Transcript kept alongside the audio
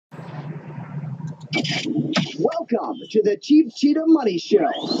Welcome to the Cheap Cheetah Money Show,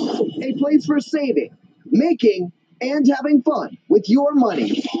 a place for saving, making, and having fun with your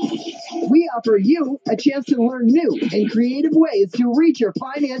money. We offer you a chance to learn new and creative ways to reach your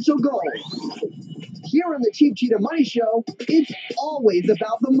financial goals. Here on the Cheap Cheetah Money Show, it's always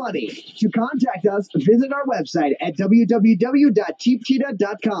about the money. To contact us, visit our website at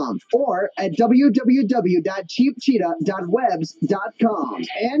www.cheapcheetah.com or at www.cheapcheetah.webs.com.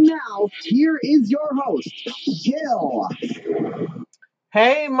 And now, here is your host, Gil.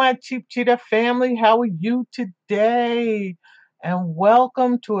 Hey, my Cheap Cheetah family, how are you today? And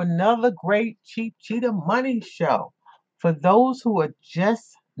welcome to another great Cheap Cheetah Money Show. For those who are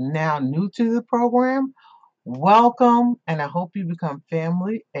just now new to the program, welcome, and I hope you become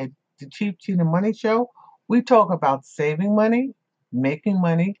family at the Cheap Cheetah Money Show. We talk about saving money, making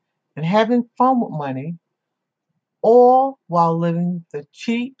money, and having fun with money, all while living the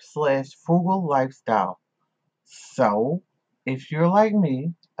cheap slash frugal lifestyle. So, if you're like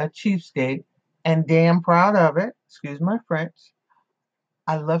me, a cheapskate, and damn proud of it, excuse my French,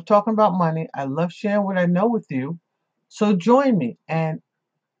 I love talking about money. I love sharing what I know with you. So join me. And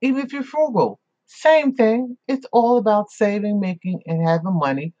even if you're frugal, same thing. It's all about saving, making, and having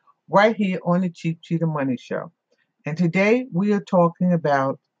money right here on the Cheap Cheetah Money Show. And today we are talking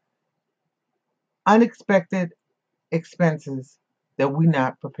about unexpected expenses that we're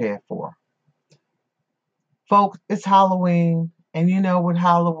not prepared for. Folks, it's Halloween, and you know with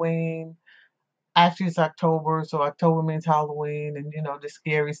Halloween, actually it's October, so October means Halloween, and you know the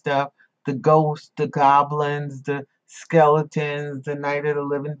scary stuff, the ghosts, the goblins, the skeletons, the Night of the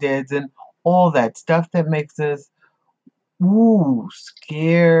Living Deads, and all that stuff that makes us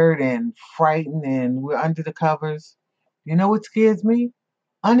scared and frightened, and we're under the covers. You know what scares me?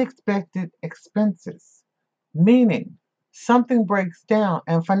 Unexpected expenses, meaning something breaks down,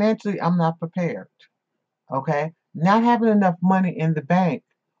 and financially I'm not prepared. Okay, not having enough money in the bank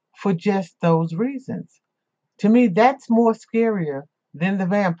for just those reasons. To me, that's more scarier than the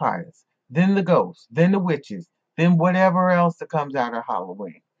vampires, than the ghosts, than the witches, than whatever else that comes out of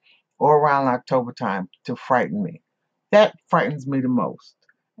Halloween or around October time to frighten me. That frightens me the most.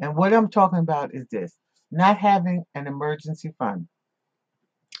 And what I'm talking about is this: not having an emergency fund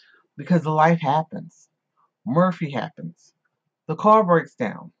because life happens. Murphy happens. The car breaks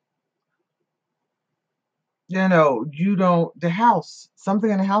down. You don't, the house, something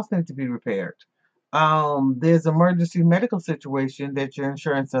in the house needs to be repaired. There's emergency medical situation that your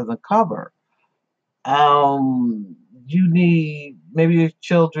insurance doesn't cover. You need, maybe your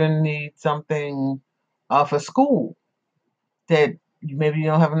children need something for school that maybe you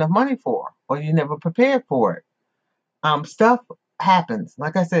don't have enough money for, or you never prepared for it. Stuff happens.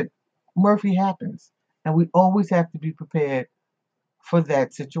 Like I said, Murphy happens. And we always have to be prepared for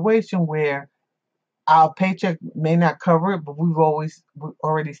that situation where our paycheck may not cover it, but we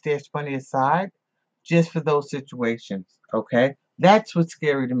already stashed money aside just for those situations. Okay, that's what's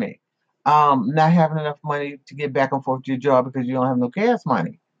scary to me. Not having enough money to get back and forth to your job because you don't have no gas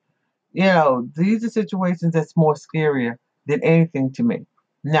money. These are situations that's more scarier than anything to me.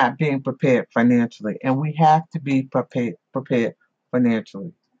 Not being prepared financially, and we have to be prepared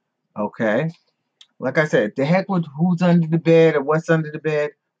financially. Okay, like I said, the heck with who's under the bed or what's under the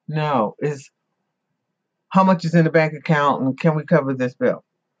bed. No, is how much is in the bank account and can we cover this bill?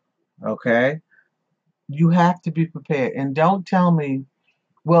 Okay. You have to be prepared. And don't tell me,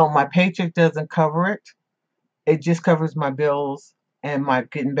 well, my paycheck doesn't cover it. It just covers my bills and my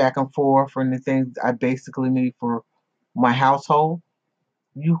getting back and forth and the things I basically need for my household.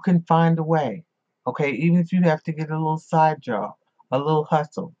 You can find a way. Okay. Even if you have to get a little side job, a little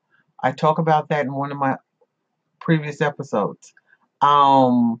hustle. I talk about that in one of my previous episodes.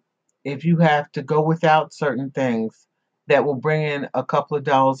 Um, if you have to go without certain things that will bring in a couple of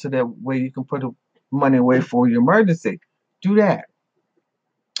dollars so that way you can put money away for your emergency, do that.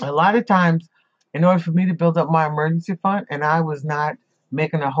 A lot of times, in order for me to build up my emergency fund, and I was not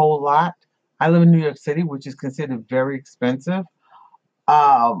making a whole lot, I live in New York City, which is considered very expensive.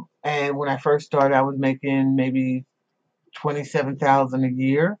 And when I first started, I was making maybe 27,000 a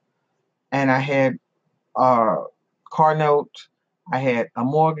year, and I had a car note. I had a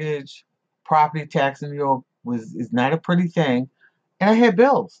mortgage. Property tax in New York is not a pretty thing, and I had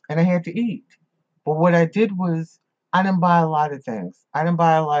bills and I had to eat. But what I did was I didn't buy a lot of things. I didn't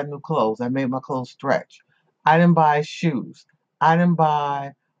buy a lot of new clothes. I made my clothes stretch. I didn't buy shoes. I didn't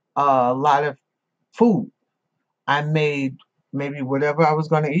buy a lot of food. I made maybe whatever I was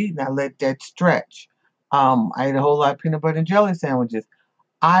going to eat, and I let that stretch. I ate a whole lot of peanut butter and jelly sandwiches.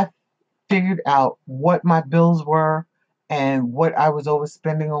 I figured out what my bills were and what I was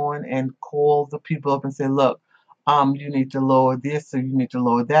overspending on, and call the people up and say, look, you need to lower this or you need to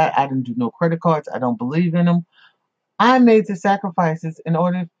lower that. I didn't do no credit cards. I don't believe in them. I made the sacrifices in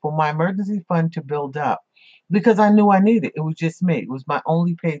order for my emergency fund to build up because I knew I needed it. It was just me. It was my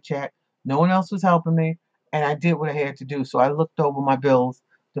only paycheck. No one else was helping me, and I did what I had to do. So I looked over my bills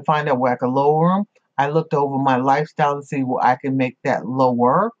to find out where I could lower them. I looked over my lifestyle to see where I can make that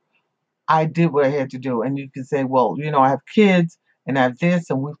lower. I did what I had to do. And you can say, well, I have kids and I have this,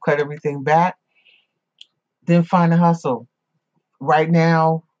 and we've cut everything back. Then find a hustle. Right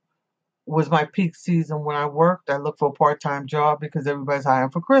now was my peak season when I worked. I looked for a part-time job because everybody's hiring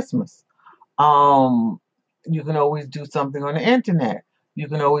for Christmas. Um, you can always do something on the internet. You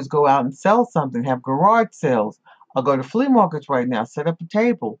can always go out and sell something, have garage sales. I'll go to flea markets right now, set up a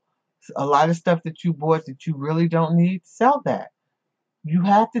table. A lot of stuff that you bought that you really don't need, sell that. You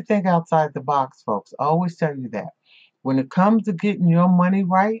have to think outside the box, folks. I always tell you that. When it comes to getting your money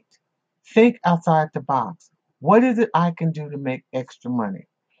right, think outside the box. What is it I can do to make extra money?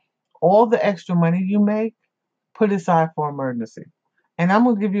 All the extra money you make, put aside for emergency. And I'm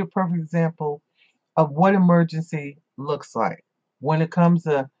going to give you a perfect example of what emergency looks like. When it comes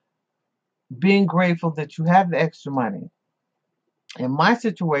to being grateful that you have the extra money. In my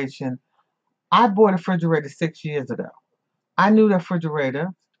situation, I bought a refrigerator 6 years ago. I knew the refrigerator,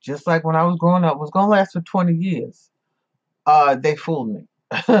 just like when I was growing up, was going to last for 20 years. They fooled me.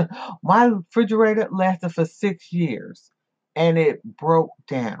 My refrigerator lasted for 6 years and it broke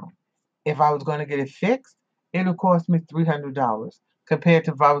down. If I was going to get it fixed, it would cost me $300. Compared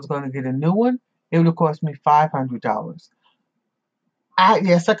to if I was going to get a new one, it would have cost me $500.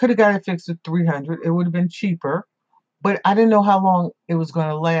 Yes, I could have got it fixed for 300. It would have been cheaper, but I didn't know how long it was going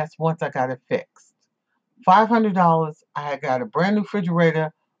to last once I got it fixed. $500, I had got a brand new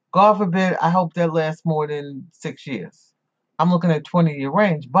refrigerator. God forbid, I hope that lasts more than 6 years. I'm looking at 20-year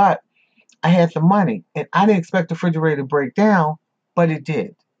range, but I had the money and I didn't expect the refrigerator to break down, but it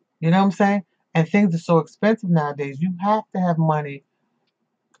did. You know what I'm saying? And things are so expensive nowadays, you have to have money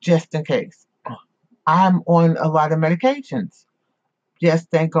just in case. I'm on a lot of medications. Yes,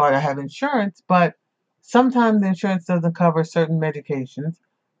 thank God I have insurance, but sometimes the insurance doesn't cover certain medications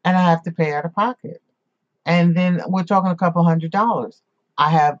and I have to pay out of pocket. And then we're talking a couple $100. I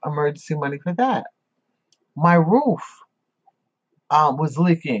have emergency money for that. My roof was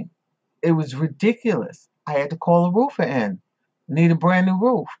leaking. It was ridiculous. I had to call a roofer in. Need a brand new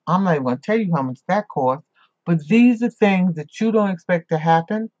roof. I'm not even going to tell you how much that cost. But these are things that you don't expect to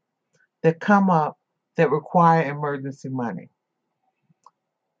happen that come up that require emergency money.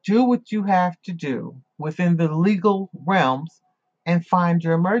 Do what you have to do within the legal realms and find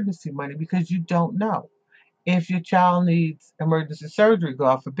your emergency money because you don't know. If your child needs emergency surgery,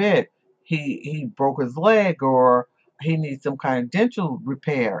 God forbid, he broke his leg or he needs some kind of dental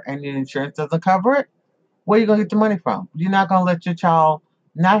repair and the insurance doesn't cover it, where are you going to get the money from? You're not going to let your child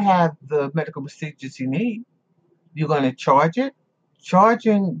not have the medical procedures he needs. You're going to charge it.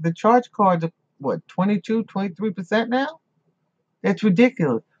 Charging the charge card, what, 22, 23% now? It's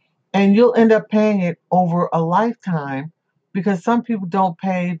ridiculous. And you'll end up paying it over a lifetime because some people don't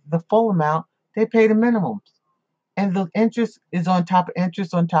pay the full amount, they pay the minimums. And the interest is on top of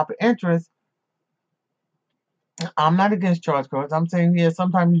interest on top of interest. I'm not against charge cards. I'm saying, yeah,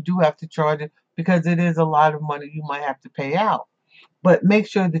 sometimes you do have to charge it because it is a lot of money you might have to pay out. But make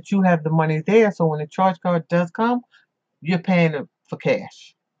sure that you have the money there so when the charge card does come, you're paying it for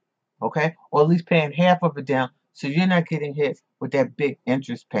cash, okay? Or at least paying half of it down so you're not getting hit with that big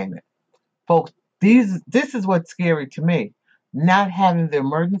interest payment. Folks, this is what's scary to me. Not having the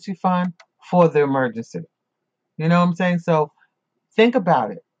emergency fund for the emergency. You know what I'm saying? So think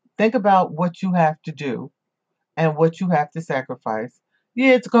about it. Think about what you have to do and what you have to sacrifice.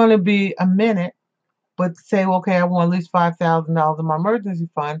 Yeah, it's going to be a minute, but say, okay, I want at least $5,000 in my emergency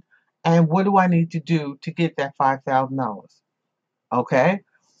fund. And what do I need to do to get that $5,000? Okay,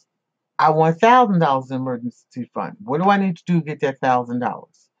 I want $1,000 in emergency fund. What do I need to do to get that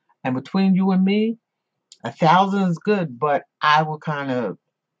 $1,000? And between you and me, 1,000 is good, but I would kind of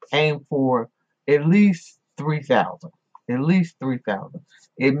aim for at least 3,000. At least 3,000.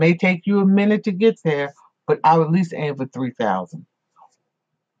 It may take you a minute to get there, but I would at least aim for 3,000.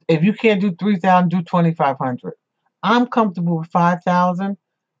 If you can't do 3,000, do 2,500. I'm comfortable with 5,000.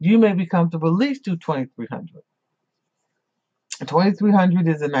 You may be comfortable at least do 2,300. 2,300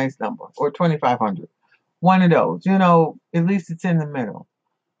 is a nice number, or 2,500. One of those. At least it's in the middle.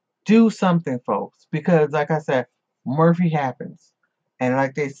 Do something, folks, because like I said, Murphy happens. And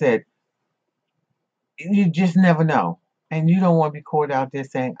like they said, you just never know. And you don't want to be caught out there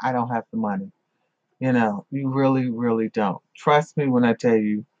saying, I don't have the money. You really, really don't. Trust me when I tell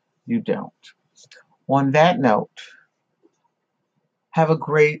you, you don't. On that note, have a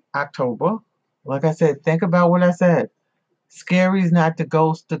great October. Like I said, think about what I said. Scary is not the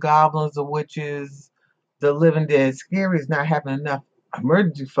ghosts, the goblins, the witches, the living dead. Scary is not having enough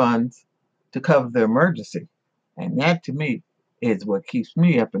emergency funds to cover the emergency. And that to me is what keeps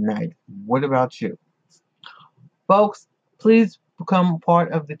me up at night. What about you? Folks, please become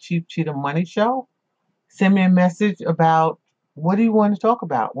part of the Chief Cheetah Money Show. Send me a message about what do you want to talk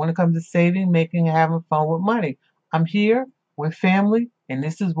about when it comes to saving, making, and having fun with money. I'm here with family, and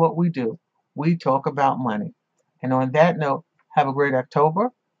this is what we do. We talk about money. And on that note, have a great October,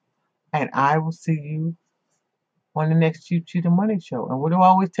 and I will see you on the next Cheap Cheetah Money Show. And what do I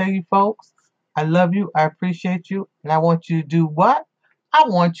always tell you, folks? I love you, I appreciate you, and I want you to do what? I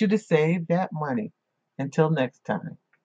want you to save that money. Until next time.